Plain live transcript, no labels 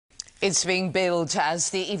It's being billed as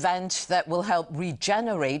the event that will help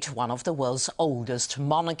regenerate one of the world's oldest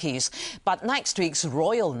monarchies. But next week's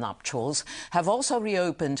royal nuptials have also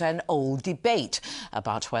reopened an old debate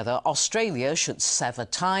about whether Australia should sever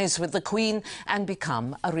ties with the Queen and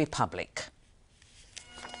become a republic.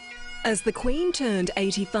 As the Queen turned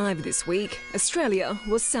 85 this week, Australia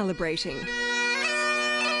was celebrating.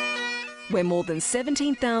 We're more than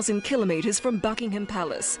 17,000 kilometres from Buckingham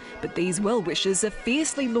Palace, but these well-wishers are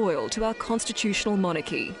fiercely loyal to our constitutional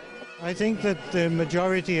monarchy. I think that the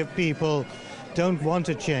majority of people don't want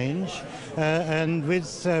a change, and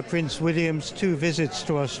with Prince William's 2 visits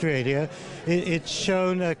to Australia, it's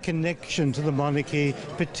shown a connection to the monarchy,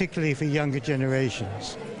 particularly for younger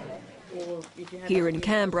generations. Here in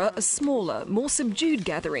Canberra, a smaller, more subdued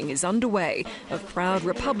gathering is underway of proud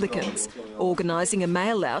Republicans, organising a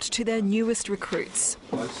mail-out to their newest recruits.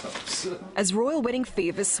 As royal wedding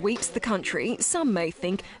fever sweeps the country, some may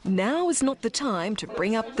think now is not the time to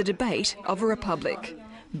bring up the debate of a republic.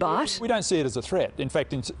 But we don't see it as a threat. In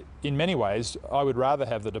fact, in many ways, I would rather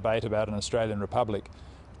have the debate about an Australian republic,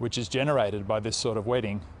 which is generated by this sort of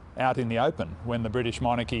wedding, out in the open, when the British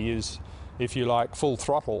monarchy is, if you like, full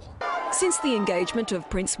throttle. Since the engagement of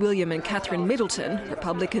Prince William and Catherine Middleton,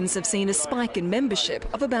 Republicans have seen a spike in membership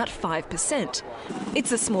of about 5%.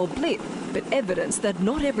 It's a small blip, but evidence that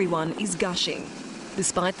not everyone is gushing.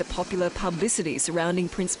 Despite the popular publicity surrounding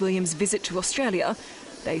Prince William's visit to Australia,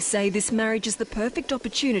 they say this marriage is the perfect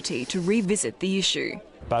opportunity to revisit the issue.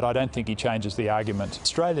 But I don't think he changes the argument.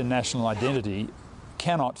 Australian national identity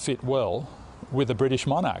cannot fit well with a British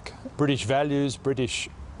monarch. British values, British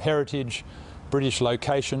heritage, British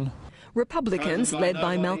location. Republicans, led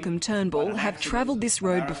by Malcolm Turnbull, have travelled this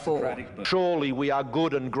road before. Surely we are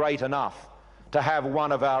good and great enough to have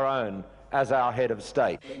one of our own as our head of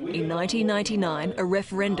state. In 1999, a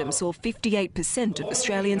referendum saw 58% of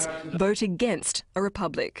Australians vote against a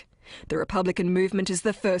republic. The Republican movement is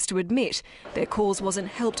the first to admit their cause wasn't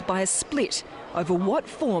helped by a split over what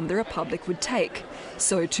form the republic would take.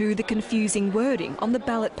 So too the confusing wording on the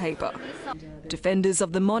ballot paper. Defenders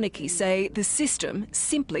of the monarchy say the system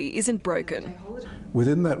simply isn't broken.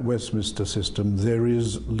 Within that Westminster system, there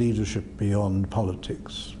is leadership beyond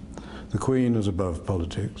politics. The Queen is above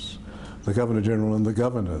politics. The Governor-General and the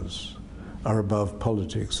governors are above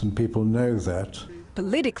politics, and people know that.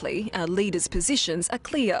 Politically, our leaders' positions are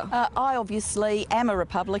clear. I obviously am a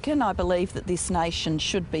Republican. I believe that this nation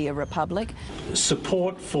should be a republic.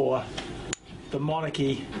 Support for the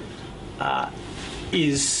monarchy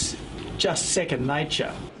is just second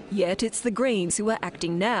nature. Yet it's the Greens who are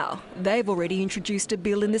acting now. They've already introduced a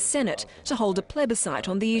bill in the Senate to hold a plebiscite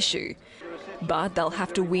on the issue. But they'll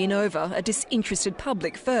have to win over a disinterested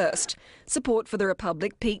public first. Support for the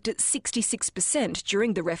Republic peaked at 66%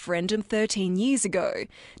 during the referendum 13 years ago.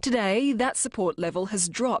 Today, that support level has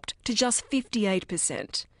dropped to just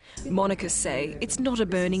 58%. Monarchists say it's not a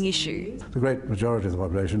burning issue. The great majority of the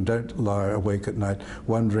population don't lie awake at night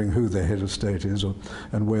wondering who their head of state is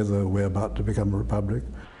and whether we're about to become a republic.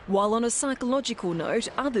 While on a psychological note,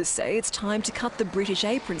 others say it's time to cut the British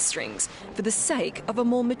apron strings for the sake of a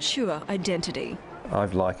more mature identity.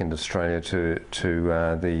 I've likened Australia to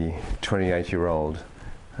the 28-year-old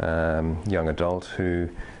young adult who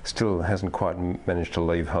still hasn't quite managed to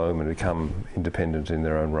leave home and become independent in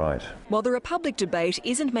their own right. While the Republic debate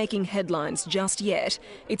isn't making headlines just yet,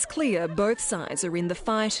 it's clear both sides are in the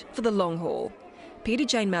fight for the long haul. Peter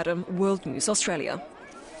Jane Madam, World News Australia.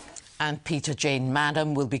 And Peter Jane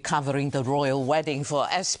Madam will be covering the royal wedding for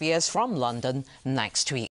SBS from London next week.